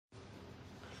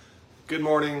Good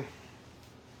morning.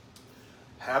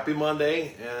 Happy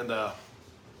Monday, and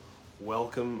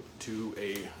welcome to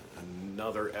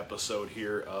another episode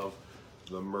here of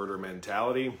The Murder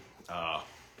Mentality.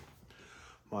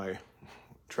 My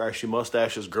trashy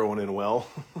mustache is growing in well.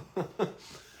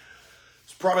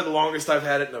 It's probably the longest I've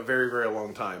had it in a very, very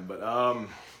long time, but a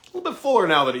little bit fuller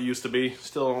now than it used to be.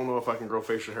 Still don't know if I can grow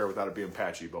facial hair without it being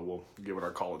patchy, but we'll give it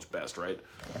our college best, right?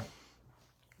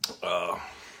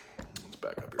 Let's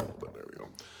back up here a little bit. There we go.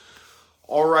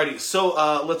 Alrighty,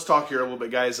 so let's talk here a little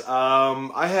bit, guys.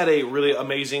 I had a really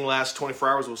amazing last 24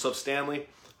 hours. What's up, Stanley?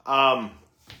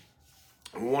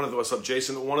 What's up,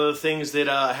 Jason? One of the things that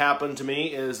happened to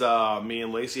me is me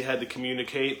and Lacey had to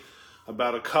communicate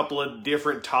about a couple of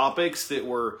different topics that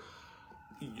were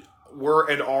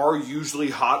and are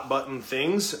usually hot button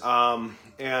things. And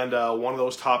one of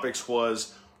those topics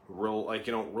was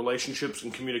relationships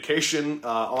and communication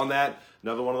on that.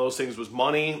 Another one of those things was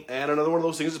money, and another one of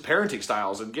those things is parenting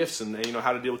styles and gifts and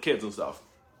how to deal with kids and stuff.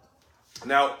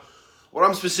 Now, what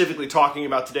I'm specifically talking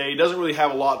about today doesn't really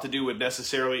have a lot to do with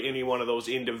necessarily any one of those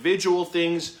individual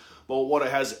things, but what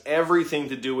it has everything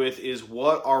to do with is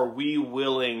what are we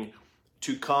willing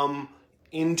to come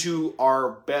into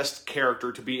our best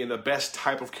character, to be in the best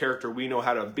type of character we know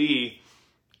how to be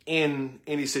in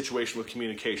any situation with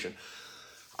communication.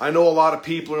 I know a lot of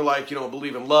people are like,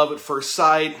 believe in love at first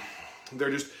sight. They're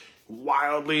just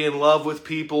wildly in love with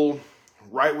people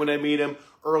right when they meet them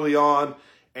early on.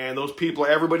 And those people,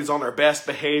 everybody's on their best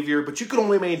behavior, but you can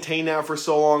only maintain that for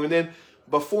so long. And then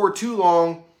before too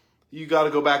long, you got to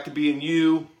go back to being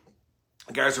you.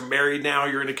 You guys are married now.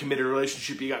 You're in a committed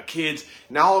relationship. You got kids.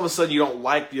 Now all of a sudden you don't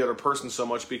like the other person so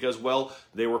much because,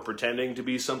 they were pretending to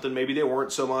be something. Maybe they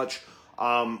weren't so much.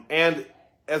 And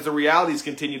as the realities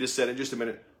continue to set in just a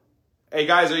minute. Hey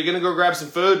guys, are you going to go grab some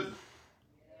food?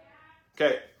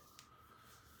 Okay.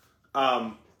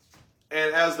 And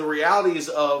as the realities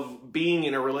of being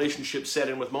in a relationship set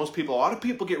in with most people, a lot of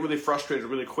people get really frustrated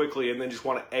really quickly and then just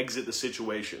want to exit the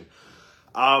situation.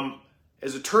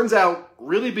 As it turns out,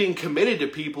 really being committed to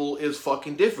people is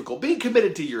fucking difficult. Being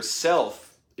committed to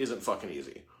yourself isn't fucking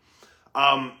easy.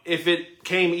 If it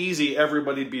came easy,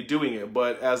 everybody'd be doing it.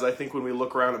 But as I think when we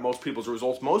look around at most people's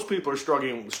results, most people are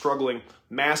struggling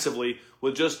massively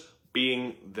with just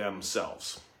being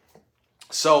themselves.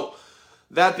 So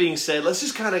that being said, let's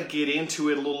just kind of get into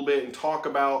it a little bit and talk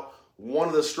about one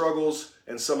of the struggles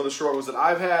and some of the struggles that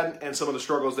I've had and some of the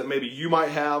struggles that maybe you might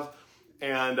have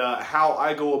and how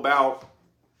I go about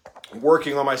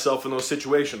working on myself in those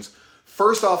situations.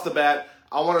 First off the bat,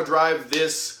 I want to drive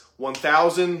this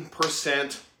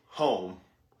 1000% home.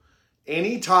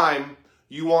 Anytime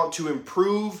you want to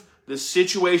improve the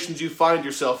situations you find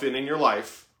yourself in your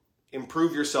life,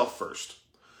 improve yourself first.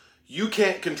 You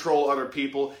can't control other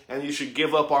people, and you should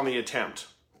give up on the attempt.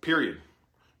 Period.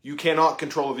 You cannot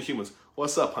control other humans.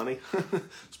 What's up, honey?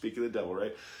 Speak of the devil,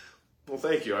 right? Well,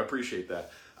 thank you. I appreciate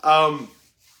that.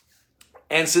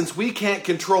 And since we can't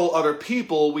control other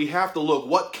people, we have to look,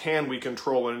 what can we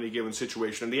control in any given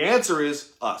situation? And the answer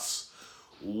is us.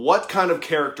 What kind of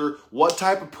character, what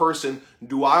type of person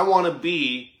do I want to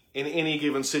be in any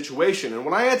given situation? And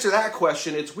when I answer that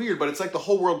question, it's weird, but it's like the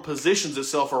whole world positions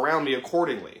itself around me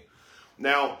accordingly.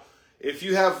 Now, if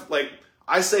you have,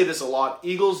 I say this a lot,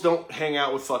 eagles don't hang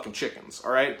out with fucking chickens,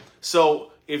 all right?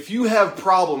 So if you have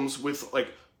problems with,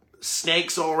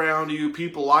 snakes all around you,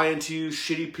 people lying to you,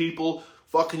 shitty people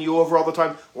fucking you over all the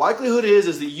time, likelihood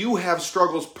is that you have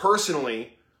struggles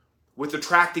personally with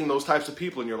attracting those types of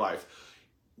people in your life.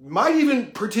 You might even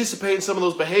participate in some of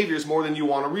those behaviors more than you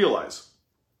want to realize.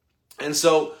 And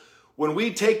so when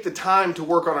we take the time to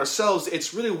work on ourselves,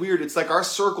 it's really weird. It's like our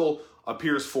circle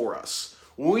appears for us.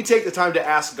 When we take the time to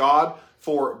ask God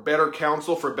for better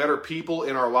counsel, for better people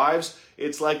in our lives,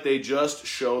 it's like they just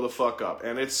show the fuck up.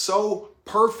 And it's so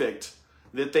perfect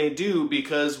that they do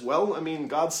because,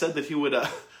 God said that He would,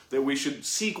 that we should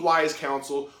seek wise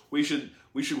counsel. We should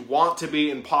want to be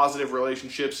in positive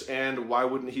relationships, and why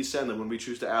wouldn't He send them when we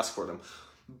choose to ask for them?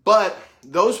 But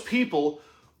those people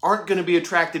aren't going to be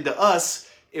attracted to us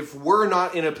if we're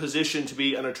not in a position to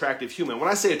be an attractive human. When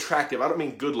I say attractive, I don't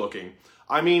mean good looking.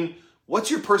 I mean, what's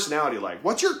your personality like?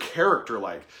 What's your character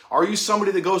like? Are you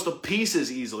somebody that goes to pieces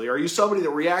easily? Are you somebody that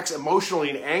reacts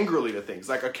emotionally and angrily to things?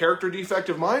 Like a character defect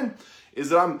of mine is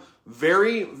that I'm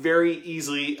very, very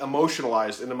easily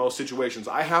emotionalized into most situations.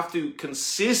 I have to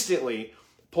consistently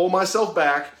pull myself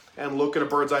back and look at a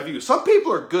bird's eye view. Some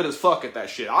people are good as fuck at that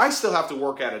shit. I still have to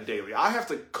work at it daily. I have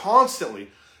to constantly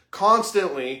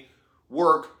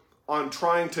work on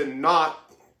trying to not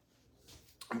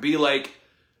be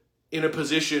in a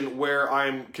position where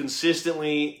I'm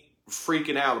consistently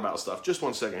freaking out about stuff. Just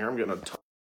one second here. I'm getting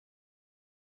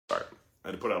sorry. I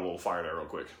had to put out a little fire there real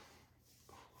quick.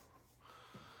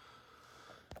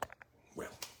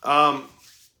 Well,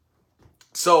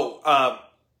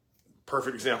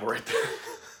 perfect example right there.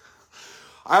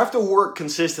 I have to work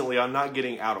consistently on not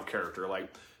getting out of character. Like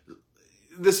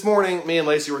this morning, me and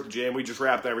Lacey were at the gym. We just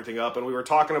wrapped everything up, and we were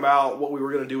talking about what we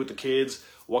were going to do with the kids,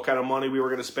 what kind of money we were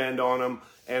going to spend on them,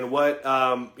 and what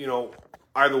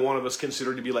either one of us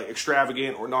considered to be like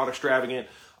extravagant or not extravagant.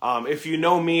 If you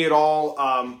know me at all,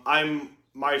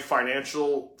 my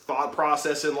financial thought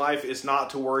process in life is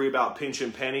not to worry about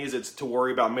pinching pennies. It's to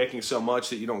worry about making so much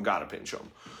that you don't got to pinch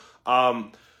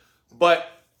them. But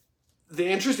the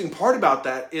interesting part about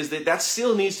that is that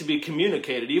still needs to be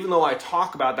communicated. Even though I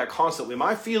talk about that constantly,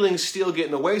 my feelings still get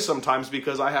in the way sometimes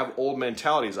because I have old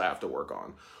mentalities I have to work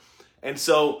on. And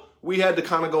so we had to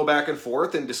kind of go back and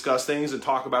forth and discuss things and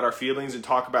talk about our feelings and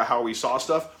talk about how we saw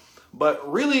stuff. But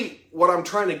really what I'm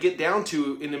trying to get down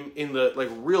to in the like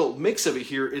real mix of it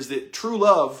here is that true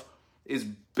love is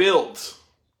built,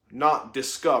 not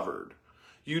discovered.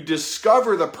 You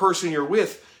discover the person you're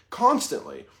with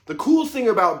constantly. The cool thing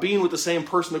about being with the same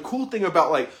person, the cool thing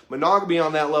about like monogamy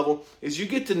on that level is you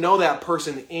get to know that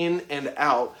person in and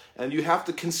out, and you have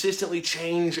to consistently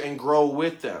change and grow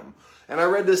with them. And I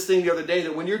read this thing the other day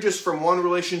that when you're just from one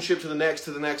relationship to the next,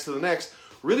 to the next, to the next,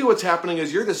 really what's happening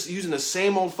is you're just using the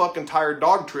same old fucking tired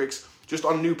dog tricks just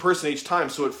on a new person each time.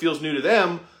 So it feels new to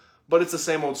them, but it's the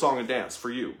same old song and dance for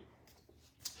you.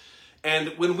 And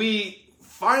when we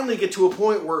finally get to a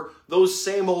point where those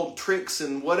same old tricks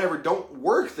and whatever don't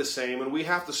work the same and we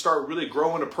have to start really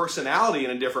growing a personality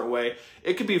in a different way,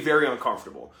 it can be very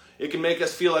uncomfortable. It can make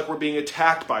us feel like we're being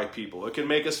attacked by people. It can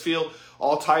make us feel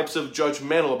all types of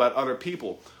judgmental about other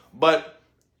people. But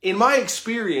in my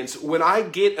experience, when I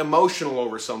get emotional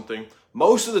over something,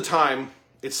 most of the time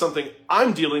it's something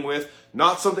I'm dealing with,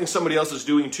 not something somebody else is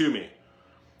doing to me.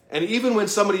 And even when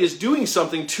somebody is doing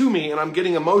something to me and I'm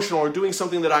getting emotional or doing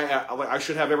something that I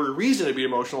should have every reason to be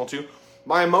emotional to,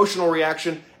 my emotional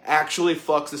reaction actually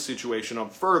fucks the situation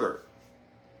up further.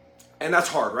 And that's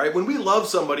hard, right? When we love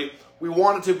somebody, we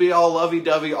want it to be all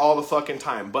lovey-dovey all the fucking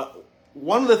time. But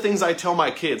one of the things I tell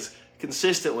my kids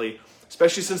consistently,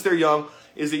 especially since they're young,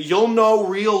 is that you'll know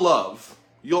real love,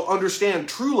 you'll understand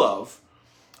true love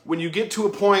when you get to a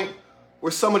point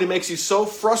where somebody makes you so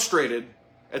frustrated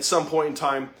at some point in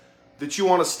time that you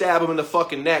want to stab them in the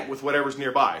fucking neck with whatever's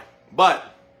nearby.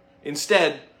 But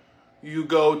instead, you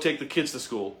go take the kids to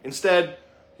school. Instead,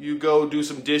 you go do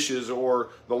some dishes or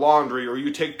the laundry, or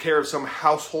you take care of some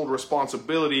household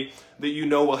responsibility that you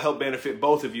know will help benefit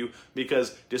both of you,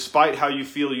 because despite how you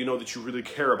feel, you know that you really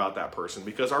care about that person.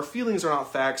 Because our feelings are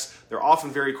not facts. They're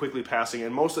often very quickly passing,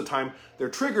 and most of the time, they're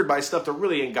triggered by stuff that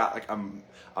really ain't got like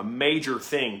a major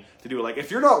thing to do. Like,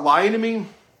 if you're not lying to me,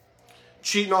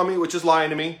 cheating on me, which is lying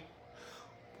to me,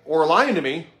 or lying to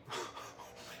me,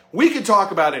 we could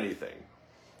talk about anything.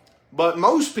 But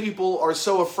most people are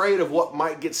so afraid of what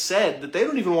might get said that they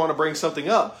don't even want to bring something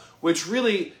up, which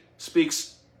really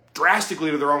speaks drastically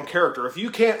to their own character. If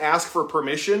you can't ask for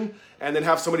permission and then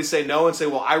have somebody say no and say,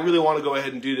 well, I really want to go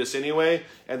ahead and do this anyway,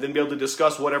 and then be able to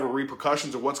discuss whatever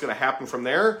repercussions or what's going to happen from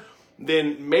there,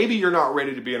 then maybe you're not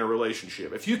ready to be in a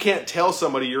relationship. If you can't tell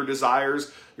somebody your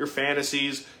desires, your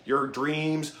fantasies, your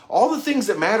dreams, all the things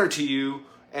that matter to you,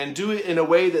 and do it in a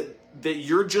way that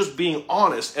you're just being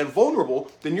honest and vulnerable,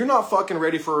 then you're not fucking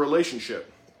ready for a relationship.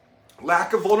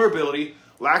 Lack of vulnerability,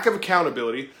 lack of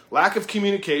accountability, lack of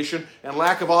communication, and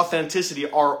lack of authenticity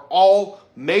are all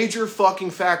major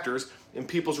fucking factors in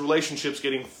people's relationships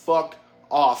getting fucked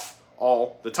off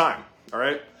all the time. All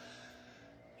right?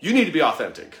 You need to be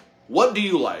authentic. What do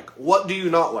you like? What do you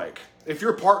not like? If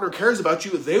your partner cares about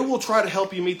you, they will try to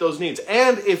help you meet those needs.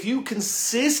 And if you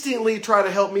consistently try to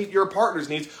help meet your partner's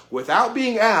needs without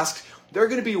being asked, they're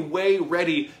going to be way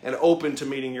ready and open to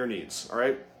meeting your needs. All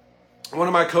right? One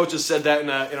of my coaches said that in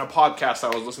a podcast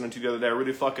I was listening to the other day. I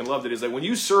really fucking loved it. Is that when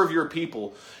you serve your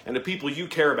people and the people you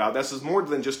care about, this is more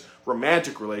than just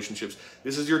romantic relationships.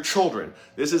 This is your children.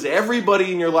 This is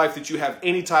everybody in your life that you have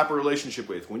any type of relationship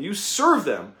with. When you serve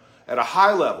them at a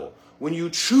high level, when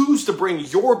you choose to bring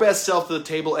your best self to the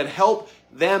table and help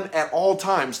them at all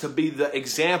times, to be the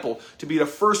example, to be the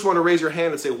first one to raise your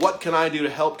hand and say, what can I do to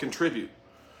help contribute?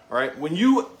 All right? When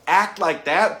you act like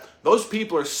that, those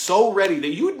people are so ready that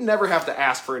you would never have to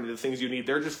ask for any of the things you need.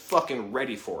 They're just fucking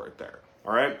ready for it there.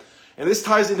 All right? And this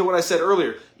ties into what I said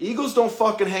earlier. Eagles don't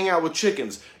fucking hang out with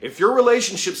chickens. If your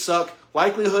relationships suck,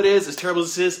 likelihood is, as terrible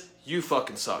as this is, you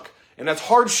fucking suck. And that's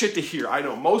hard shit to hear. I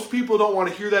know most people don't want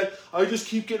to hear that. I just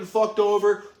keep getting fucked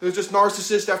over. There's just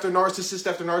narcissist after narcissist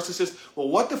after narcissist. Well,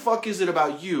 what the fuck is it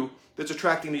about you that's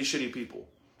attracting these shitty people?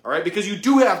 All right? Because you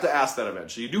do have to ask that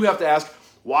eventually. You do have to ask,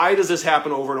 why does this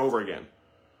happen over and over again?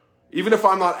 Even if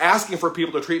I'm not asking for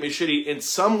people to treat me shitty, in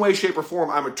some way, shape, or form,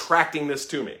 I'm attracting this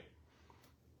to me.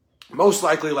 Most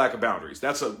likely lack of boundaries.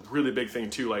 That's a really big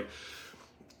thing too. Like,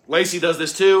 Lacey does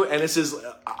this too, and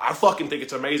I fucking think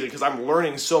it's amazing because I'm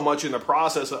learning so much in the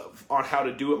process on how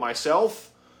to do it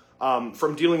myself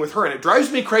from dealing with her. And it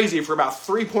drives me crazy for about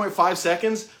 3.5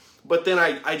 seconds, but then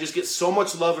I just get so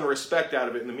much love and respect out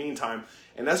of it in the meantime.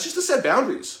 And that's just to set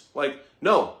boundaries. Like,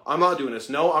 no, I'm not doing this.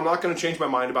 No, I'm not going to change my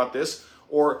mind about this.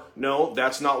 Or, no,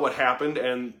 that's not what happened,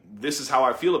 and this is how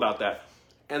I feel about that.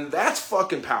 And that's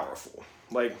fucking powerful.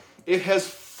 Like, it has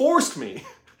forced me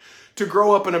to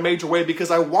grow up in a major way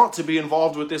because I want to be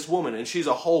involved with this woman, and she's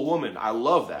a whole woman. I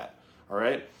love that, all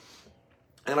right?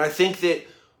 And I think that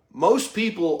most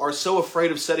people are so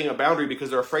afraid of setting a boundary because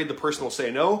they're afraid the person will say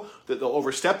no, that they'll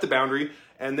overstep the boundary,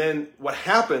 and then what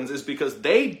happens is because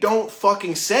they don't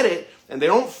fucking set it, and they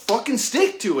don't fucking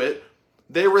stick to it,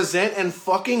 they resent and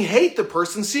fucking hate the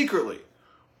person secretly.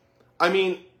 I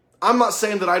mean, I'm not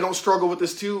saying that I don't struggle with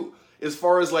this too, as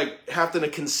far as like having to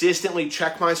consistently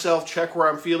check myself, check where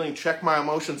I'm feeling, check my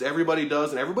emotions. Everybody does,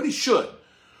 and everybody should.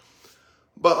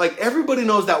 But like everybody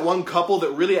knows that one couple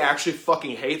that really actually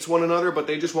fucking hates one another, but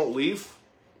they just won't leave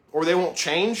or they won't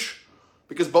change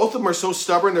because both of them are so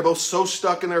stubborn. They're both so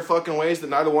stuck in their fucking ways that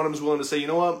neither one of them is willing to say, you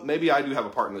know what, maybe I do have a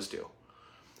part in this too.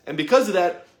 And because of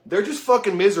that, they're just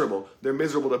fucking miserable. They're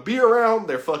miserable to be around.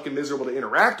 They're fucking miserable to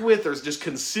interact with. There's just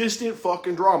consistent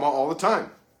fucking drama all the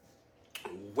time.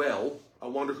 Well, I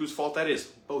wonder whose fault that is.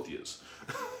 Both yous.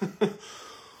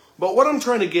 But what I'm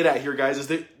trying to get at here, guys, is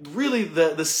that really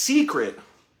the secret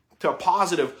to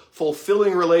positive,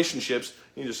 fulfilling relationships,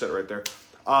 you just said it right there,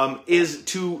 is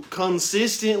to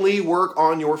consistently work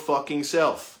on your fucking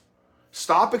self.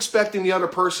 Stop expecting the other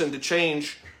person to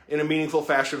change in a meaningful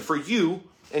fashion for you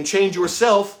and change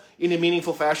yourself in a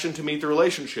meaningful fashion to meet the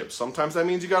relationship. Sometimes that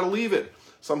means you got to leave it.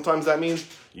 Sometimes that means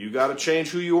you got to change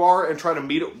who you are and try to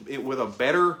meet it with a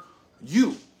better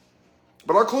you.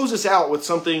 But I'll close this out with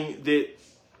something that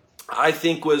I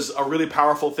think was a really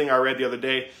powerful thing I read the other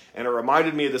day, and it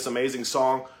reminded me of this amazing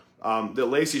song that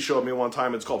Lacey showed me one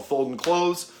time. It's called Folding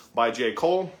Clothes by J.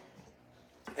 Cole.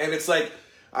 And it's like,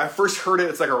 I first heard it,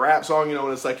 it's like a rap song, you know,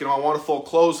 and it's like, you know, I want to fold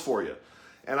clothes for you.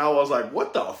 And I was like,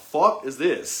 what the fuck is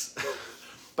this?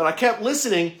 But I kept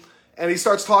listening, and he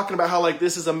starts talking about how like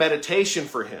this is a meditation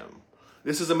for him.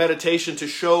 This is a meditation to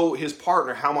show his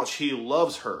partner how much he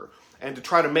loves her and to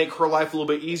try to make her life a little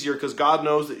bit easier because God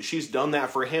knows that she's done that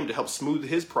for him to help smooth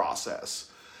his process.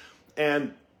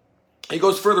 And he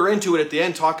goes further into it at the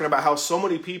end talking about how so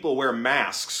many people wear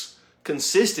masks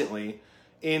consistently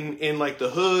in like the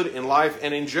hood, in life,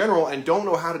 and in general, and don't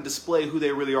know how to display who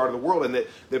they really are to the world, and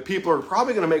that people are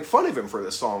probably going to make fun of him for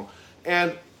this song.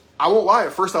 And I won't lie,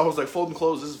 at first I was like, folding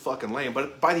clothes, this is fucking lame.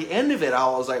 But by the end of it, I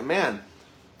was like, man,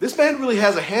 this man really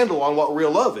has a handle on what real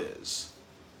love is.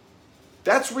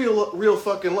 That's real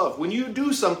fucking love. When you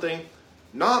do something,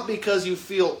 not because you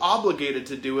feel obligated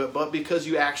to do it, but because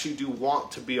you actually do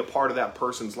want to be a part of that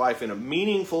person's life in a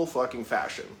meaningful fucking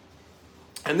fashion.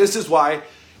 And this is why,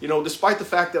 you know, despite the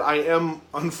fact that I am,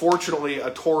 unfortunately,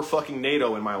 a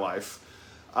tornado in my life,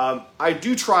 I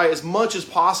do try as much as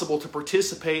possible to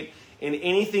participate in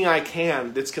anything I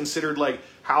can that's considered like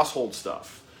household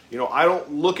stuff. You know, I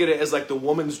don't look at it as like the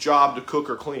woman's job to cook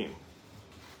or clean.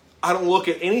 I don't look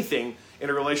at anything in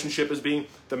a relationship as being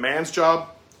the man's job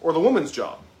or the woman's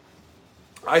job.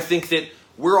 I think that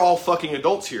we're all fucking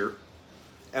adults here,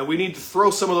 and we need to throw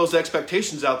some of those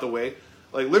expectations out the way.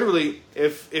 Like literally,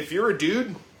 if you're a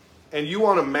dude and you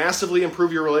want to massively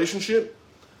improve your relationship,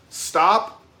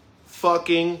 stop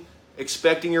fucking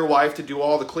expecting your wife to do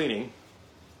all the cleaning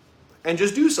and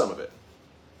just do some of it.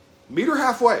 Meet her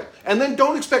halfway. And then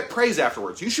don't expect praise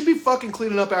afterwards. You should be fucking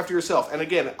cleaning up after yourself. And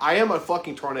again, I am a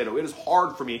fucking tornado. It is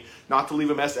hard for me not to leave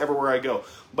a mess everywhere I go.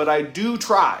 But I do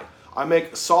try. I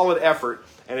make a solid effort,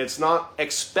 and it's not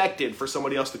expected for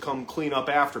somebody else to come clean up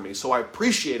after me. So I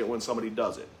appreciate it when somebody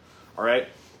does it. All right?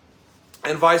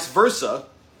 And vice versa.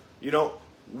 You know,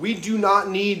 we do not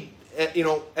need, you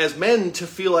know, as men to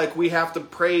feel like we have to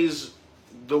praise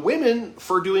the women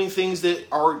for doing things that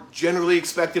are generally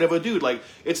expected of a dude. Like,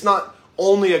 it's not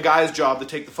only a guy's job to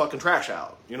take the fucking trash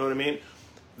out. You know what I mean?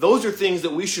 Those are things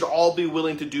that we should all be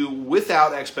willing to do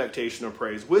without expectation of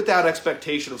praise, without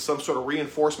expectation of some sort of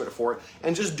reinforcement for it,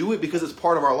 and just do it because it's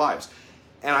part of our lives.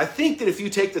 And I think that if you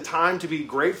take the time to be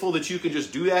grateful that you can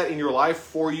just do that in your life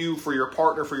for you, for your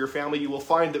partner, for your family, you will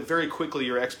find that very quickly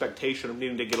your expectation of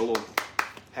needing to get a little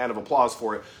hand of applause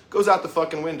for it goes out the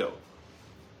fucking window.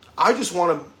 I just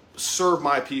want to serve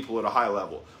my people at a high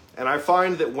level. And I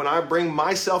find that when I bring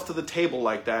myself to the table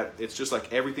like that, it's just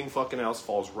like everything fucking else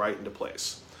falls right into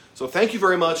place. So thank you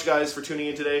very much, guys, for tuning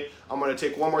in today. I'm going to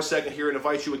take one more second here and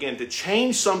invite you again to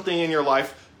change something in your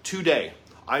life today.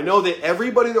 I know that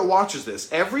everybody that watches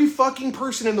this, every fucking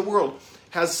person in the world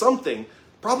has something,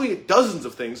 probably dozens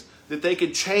of things, that they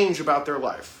could change about their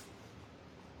life.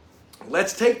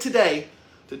 Let's take today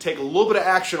to take a little bit of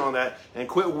action on that and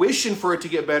quit wishing for it to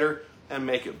get better and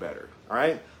make it better. All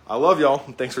right? I love y'all,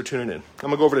 and thanks for tuning in. I'm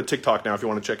going to go over to TikTok now if you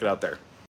want to check it out there.